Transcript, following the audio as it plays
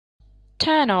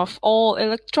Turn off all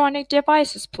electronic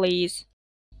devices, please.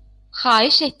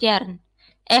 Haýyş etýärin.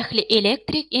 Ähli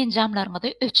elektrik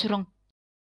enjamlaryňyzy öçüriň.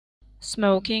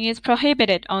 Smoking is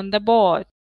prohibited on the board.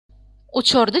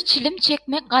 Uçorda çilim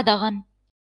çekmek gadagan.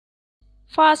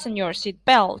 Fasten your seat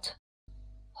belt.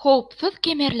 Hopsuz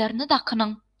kemerlerini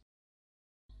takının.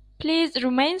 Please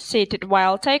remain seated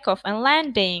while takeoff and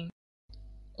landing.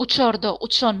 Uçorda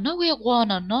uçanny we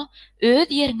gonany öz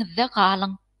ýeriňizde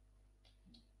galyň.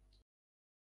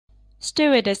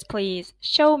 Stewardess, please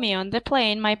show me on the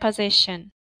plane my position.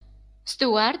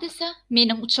 Stewardessa,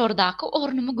 meniň uçordaky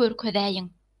ornumy görkezäýiň.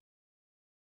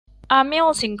 Are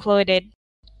meals included?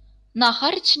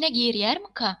 Nahar içine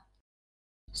girýärmika?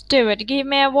 Steward, give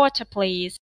me a water,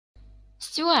 please.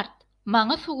 Steward,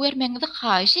 maňa su bermeňizi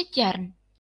haýyş etýärin.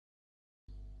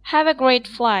 Have a great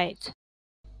flight.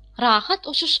 Rahat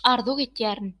uçuş arzu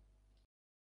etýärin.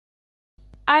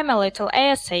 I'm a little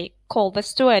airsick, call the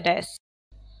stewardess.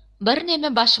 Bir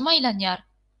neme başyma aýlanýar.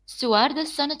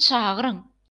 Stewardessany çagyryň.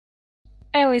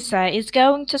 Elisa is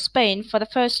going to Spain for the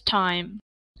first time.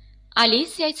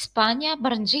 Alicia Ispanya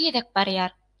birinci gezek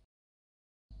barýar.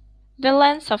 The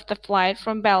length of the flight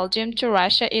from Belgium to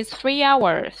Russia is 3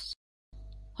 hours.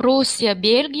 Rusya,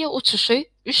 Belgiya uçuşy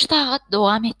 3 saat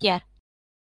dowam etýär.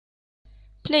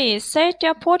 Please set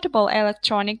your portable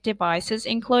electronic devices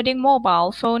including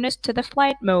mobile phones to the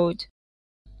flight mode.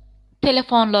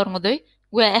 Telefonlaryňyzy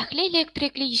we ähli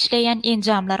elektrikli işleýän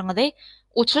enjamlaryňyzy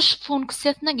uçuş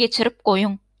funksiýasyna geçirip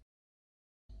goýuň.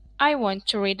 I want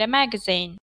to read a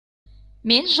magazine.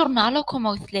 Men jurnal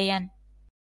okumak isleýän.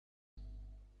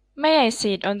 May I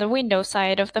sit on the window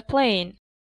side of the plane?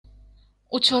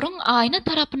 Uçoruň aýna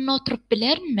tarapyna oturup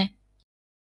bilerinmi?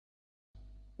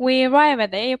 We arrive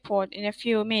at the airport in a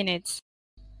few minutes.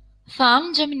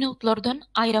 Saňja minutlardan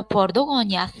aeroporda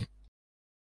gonýas.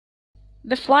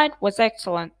 The flight was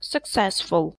excellent,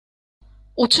 successful.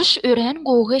 Uçuş ören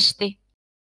gowy geçdi.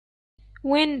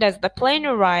 When does the plane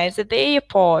arrive at the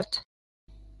airport?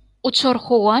 Uçor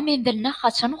howa mendiline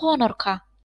haçan gonarka?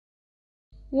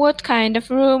 What kind of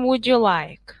room would you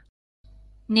like?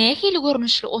 Nähili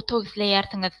görnüşli otog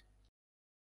isleýärsiňiz?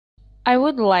 I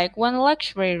would like one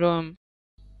luxury room.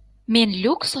 Men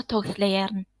lüks otog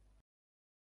isleýärin.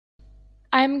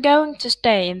 I'm going to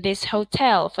stay in this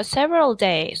hotel for several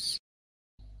days.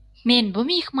 Men bu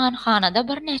mihmanhanada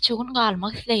bir neçe gün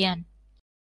galmak isleýän.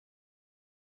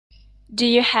 Do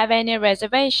you have any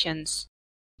reservations?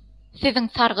 Siziň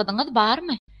sargydyňyz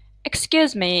barmy?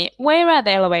 Excuse me, where are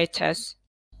the elevators?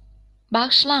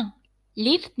 Bagşlaň,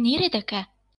 lift neredeki?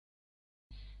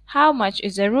 How much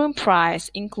is the room price,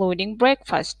 including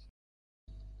breakfast?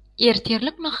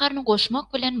 Erterlik naharyny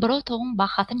goşmak bilen bir otogyň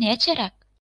bahasy neçerek?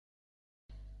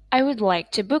 I would like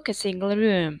to book a single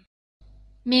room.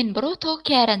 Men bir otog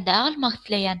kärende almak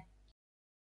isleýän.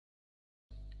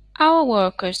 Our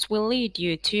workers will lead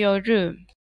you to your room.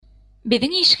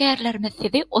 Biziň işgärlerimiz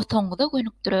sizi otoňyza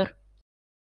gönükdirer.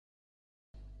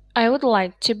 I would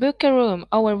like to book a room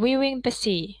overviewing the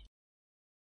sea.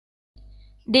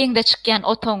 Deňde çykýan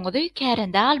otoňyzy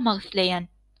kärende almak isleýän.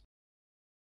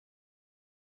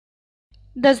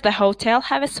 Does the hotel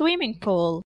have a swimming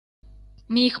pool?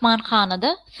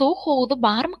 Mihmanhanada suw hovuzy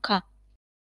barmyka?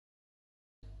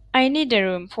 I need a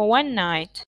room for one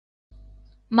night.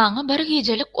 Maňa bir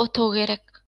gecelik otog gerek.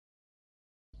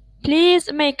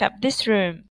 Please make up this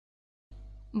room.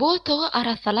 Bu otogy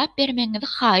arasalap bermeňizi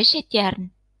haýyş etýärin.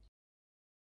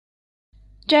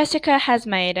 Jessica has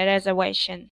made a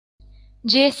reservation.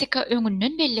 Jessica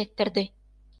öňünden belletdirdi.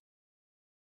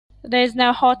 There is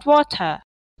no hot water.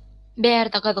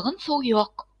 Berde gyzgyn suw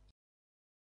ýok.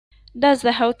 Does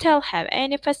the hotel have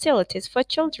any facilities for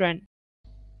children?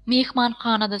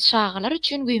 Mihmanhanada şagalar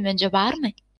üçin güýmence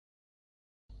barmy?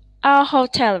 Our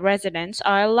hotel residents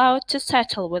are allowed to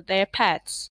settle with their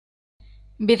pets.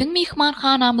 Biziň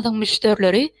mihmanhanamyzyň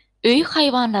müşterileri öý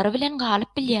haýwanlary bilen galyp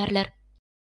bilýärler.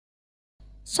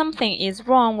 Something is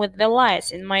wrong with the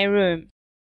lights in my room.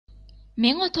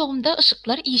 Men otogymda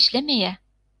ışıklar işlemeýär.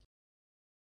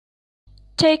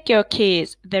 Take your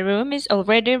keys. The room is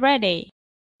already ready.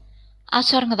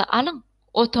 Açarňyzy alyň.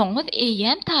 Otoňyz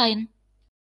eýen taýyn.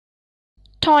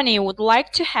 Tony would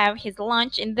like to have his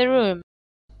lunch in the room.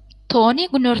 Tony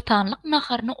günörtanlyk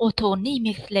naharyny otogyny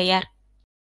ýemek isleýär.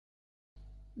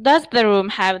 Does the room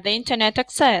have the internet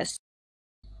access?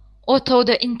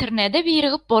 Otogda internete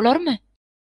birigip bolarmy?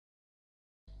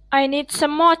 I need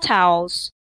some more towels.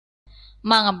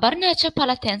 Maňa bir neçe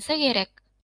palatense gerek.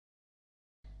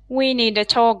 We need a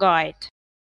tour guide.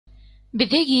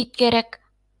 Bize git gerek.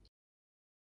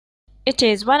 It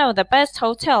is one of the best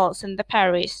hotels in the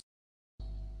Paris.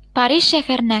 Paris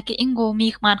şäherindäki iň gowy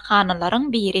mihmanhanalaryň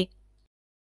biri.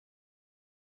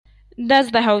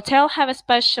 Does the hotel have a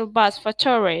special bus for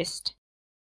tourists?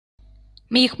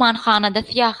 Mihmanhanada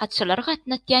syýahatçylar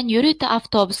gatnatýan ýürüte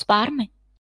awtobus barmy?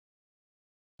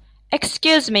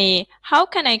 Excuse me, how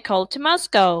can I call to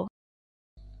Moscow?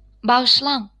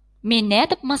 Bagyşlaň, men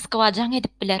nädip Moskwa jaň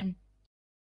edip bilerim?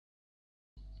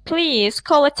 Please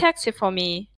call a taxi for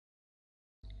me.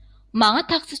 Maňa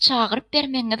taksi çagyryp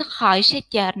bermeňizi haýyş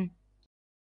etýärin.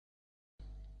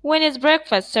 When is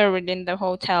breakfast served in the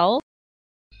hotel?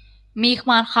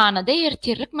 Mihmanhanada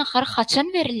ertirlik nahar haçan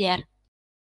berilýär?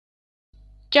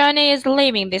 Johnny is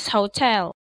leaving this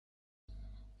hotel.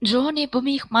 Johnny bu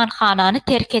mihmanhanany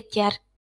terk etýär.